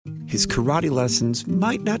his karate lessons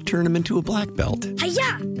might not turn him into a black belt.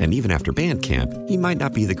 Hi-ya! And even after band camp, he might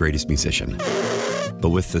not be the greatest musician.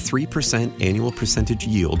 But with the 3% annual percentage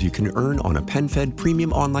yield you can earn on a PenFed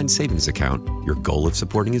premium online savings account, your goal of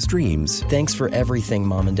supporting his dreams... Thanks for everything,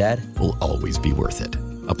 Mom and Dad. ...will always be worth it.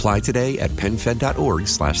 Apply today at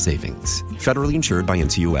PenFed.org/savings. Federally insured by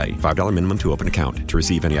NCUA. $5 minimum to open account. To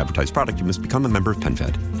receive any advertised product, you must become a member of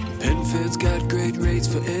PenFed. PenFed's got great rates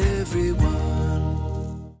for everyone.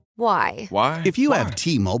 Why? Why? If you have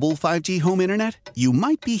T-Mobile 5G home internet, you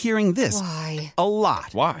might be hearing this Why? a lot.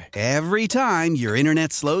 Why? Every time your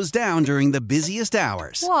internet slows down during the busiest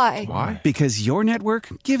hours. Why? Why? Because your network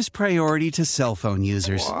gives priority to cell phone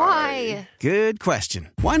users. Why? Good question.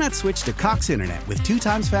 Why not switch to Cox Internet with 2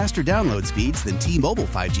 times faster download speeds than T-Mobile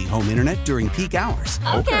 5G home internet during peak hours?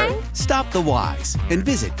 Okay. Stop the whys and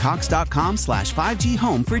visit cox.com/5G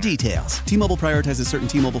home for details. T-Mobile prioritizes certain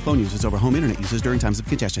T-Mobile phone users over home internet users during times of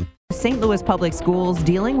congestion. St. Louis Public Schools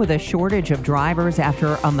dealing with a shortage of drivers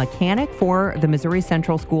after a mechanic for the Missouri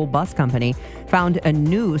Central School Bus Company found a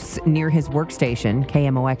noose near his workstation.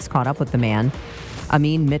 KMOX caught up with the man,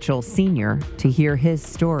 Amin Mitchell Sr, to hear his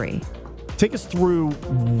story. Take us through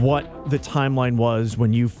what the timeline was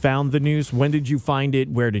when you found the noose. When did you find it?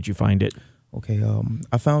 Where did you find it? Okay,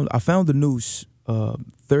 I found the noose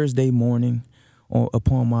Thursday morning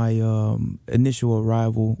upon my initial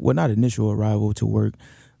arrival. Well, not initial arrival to work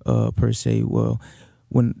per se. Well,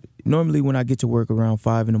 when I get to work around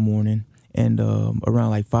 5 in the morning and around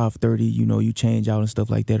like 5:30, you change out and stuff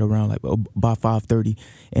like that around like by 5:30,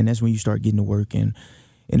 and that's when you start getting to work. And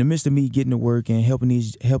in the midst of me getting to work and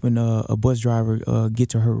helping a bus driver get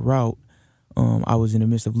to her route, I was in the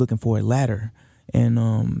midst of looking for a ladder. And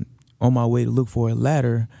on my way to look for a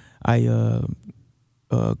ladder, I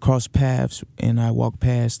crossed paths and I walked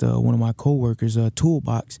past one of my coworkers'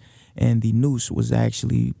 toolbox, and the noose was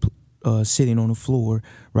actually sitting on the floor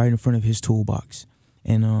right in front of his toolbox.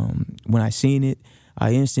 And when I seen it,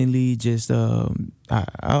 I instantly just I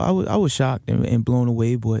was shocked and blown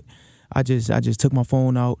away, but I just took my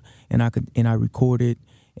phone out and I recorded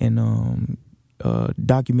and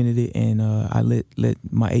documented it, and I let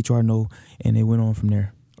my HR know, and it went on from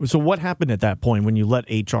there. So what happened at that point when you let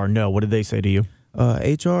HR know? What did they say to you?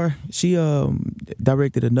 HR, she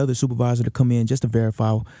directed another supervisor to come in just to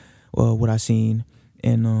verify what I seen,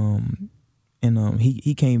 and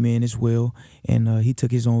he came in as well, and he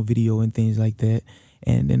took his own video and things like that,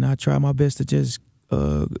 and then I tried my best to just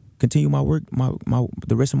continue my work,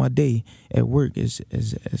 the rest of my day at work as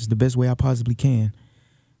the best way I possibly can.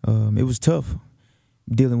 It was tough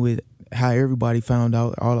dealing with how everybody found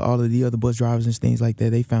out, all of the other bus drivers and things like that.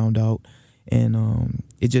 They found out, and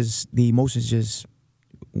the emotions just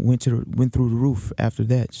went through the roof after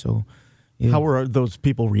that. So, yeah. How were those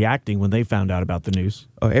people reacting when they found out about the news?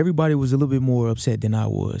 Everybody was a little bit more upset than I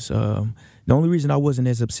was. The only reason I wasn't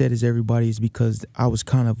as upset as everybody is because I was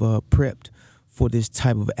kind of prepped for this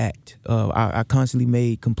type of act. I constantly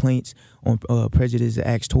made complaints on prejudice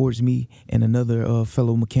acts towards me and another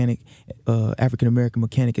fellow mechanic, African-American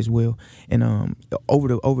mechanic as well. And over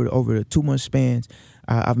the 2-month spans,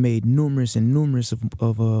 I've made numerous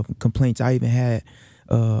of complaints. I even had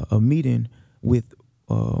a meeting with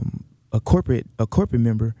a corporate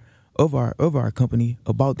member of our company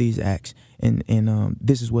about these acts, and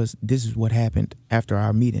this is what happened after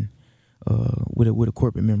our meeting with a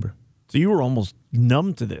corporate member. So you were almost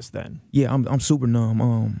numb to this then? Yeah, I'm super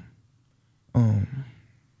numb.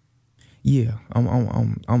 Yeah,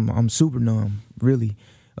 I'm super numb. Really,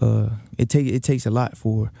 it takes a lot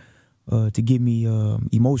to get me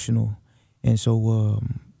emotional, and so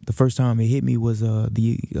the first time it hit me was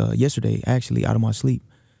yesterday, actually, out of my sleep.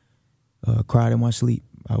 Cried in my sleep.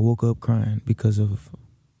 I woke up crying because of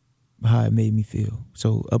how it made me feel.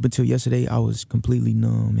 So up until yesterday, I was completely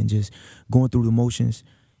numb and just going through the motions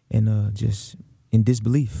and just in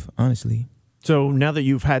disbelief, honestly. So now that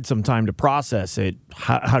you've had some time to process it,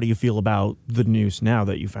 how do you feel about the news now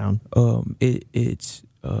that you found? It's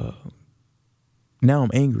now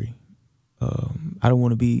I'm angry. I don't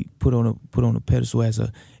want to be put on a pedestal as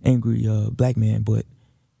a angry black man, but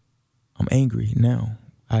I'm angry now.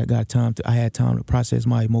 I had time to process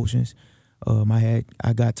my emotions. I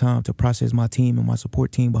got time to process my team and my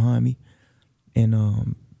support team behind me,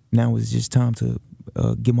 and now it's just time to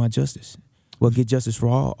get my justice. Well, get justice for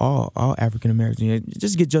all African Americans.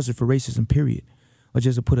 Just get justice for racism, period, or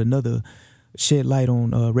just to put another shed light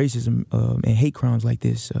on racism and hate crimes like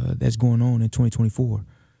this that's going on in 2024.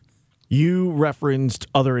 You referenced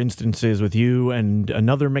other instances with you and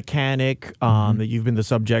another mechanic that you've been the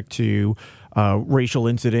subject to racial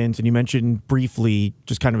incidents, and you mentioned briefly,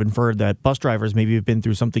 just kind of inferred that bus drivers maybe have been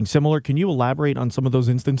through something similar. Can you elaborate on some of those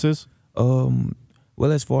instances?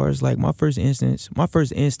 Well, as far as like my first instance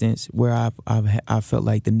where I felt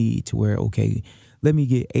like the need to where, okay, let me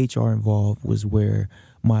get HR involved was where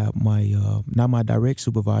my not my direct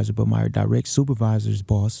supervisor, but my direct supervisor's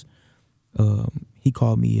boss, he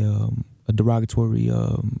called me a derogatory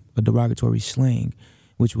slang,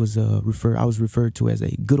 which was I was referred to as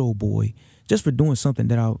a good old boy just for doing something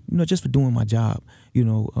that just for doing my job.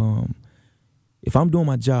 If I'm doing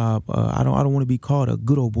my job, I don't want to be called a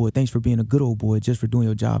good old boy. Thanks for being a good old boy just for doing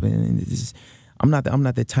your job. And I'm not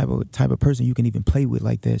that type of person you can even play with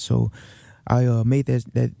like that. So I made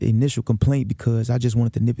that initial complaint because I just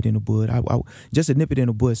wanted to nip it in the bud. I just to nip it in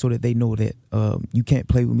the bud so that they know that you can't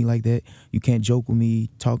play with me like that. You can't joke with me,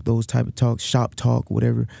 talk those type of talk, shop talk,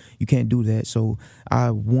 whatever. You can't do that. So I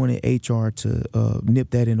wanted HR to nip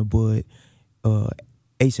that in the bud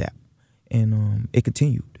ASAP, and it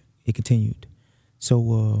continued.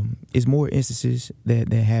 So it's more instances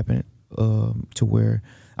that happened to where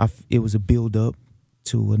it was a build up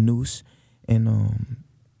to a noose, and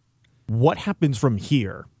what happens from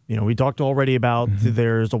here? We talked already about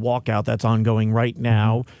there's a walkout that's ongoing right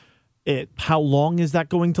now. How long is that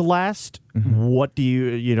going to last? What do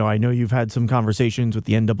you I know you've had some conversations with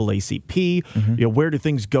the NAACP. Where do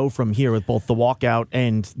things go from here with both the walkout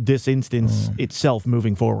and this instance itself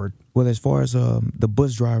moving forward? Well, as far as the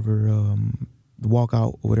bus driver, the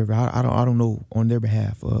walkout or whatever, I don't know on their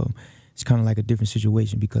behalf. It's kind of like a different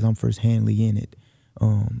situation because I'm first-handly in it.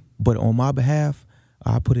 But on my behalf,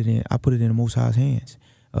 I put it in the Most High's hands.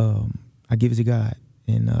 I give it to God,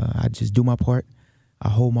 and I just do my part. I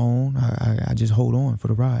hold my own. I just hold on for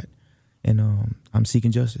the ride, and I'm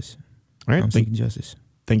seeking justice. All right, I'm seeking justice.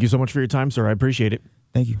 Thank you so much for your time, sir. I appreciate it.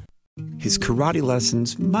 Thank you. His karate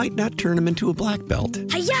lessons might not turn him into a black belt.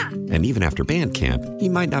 Hi-ya! And even after band camp, he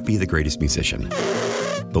might not be the greatest musician.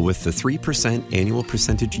 But with the 3% annual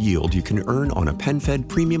percentage yield you can earn on a PenFed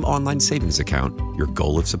premium online savings account, your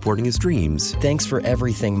goal of supporting his dreams... Thanks for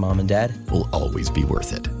everything, Mom and Dad. ...will always be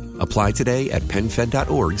worth it. Apply today at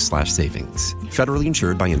PenFed.org/savings. Federally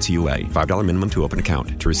insured by NCUA. $5 minimum to open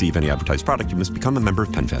account. To receive any advertised product, you must become a member of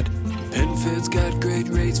PenFed. PenFed's got great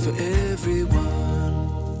rates for everyone.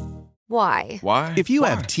 Why? Why? If you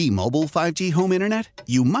have T-Mobile 5G home internet,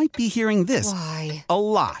 you might be hearing this Why? a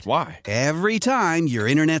lot. Why? Every time your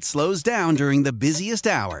internet slows down during the busiest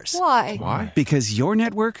hours. Why? Why? Because your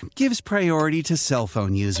network gives priority to cell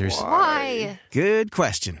phone users. Why? Good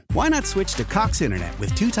question. Why not switch to Cox Internet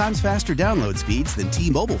with 2 times faster download speeds than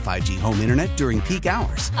T-Mobile 5G home internet during peak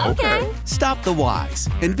hours? Okay. Stop the whys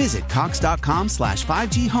and visit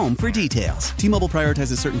cox.com/5G home for details. T-Mobile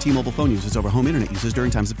prioritizes certain T-Mobile phone users over home internet users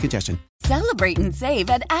during times of congestion. Celebrate and save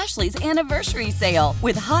at Ashley's Anniversary Sale.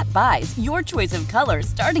 With Hot Buys, your choice of colors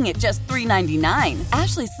starting at just $3.99.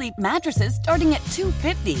 Ashley Sleep mattresses starting at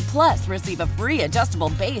 $2.50. Plus, receive a free adjustable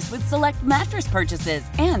base with select mattress purchases.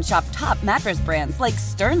 And shop top mattress brands like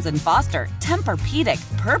Stearns & Foster,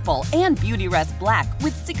 Tempur-Pedic, Purple, and Beautyrest Black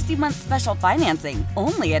with 60-month special financing.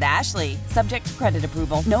 Only at Ashley. Subject to credit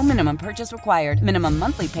approval. No minimum purchase required. Minimum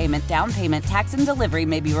monthly payment, down payment, tax, and delivery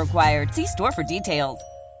may be required. See store for details.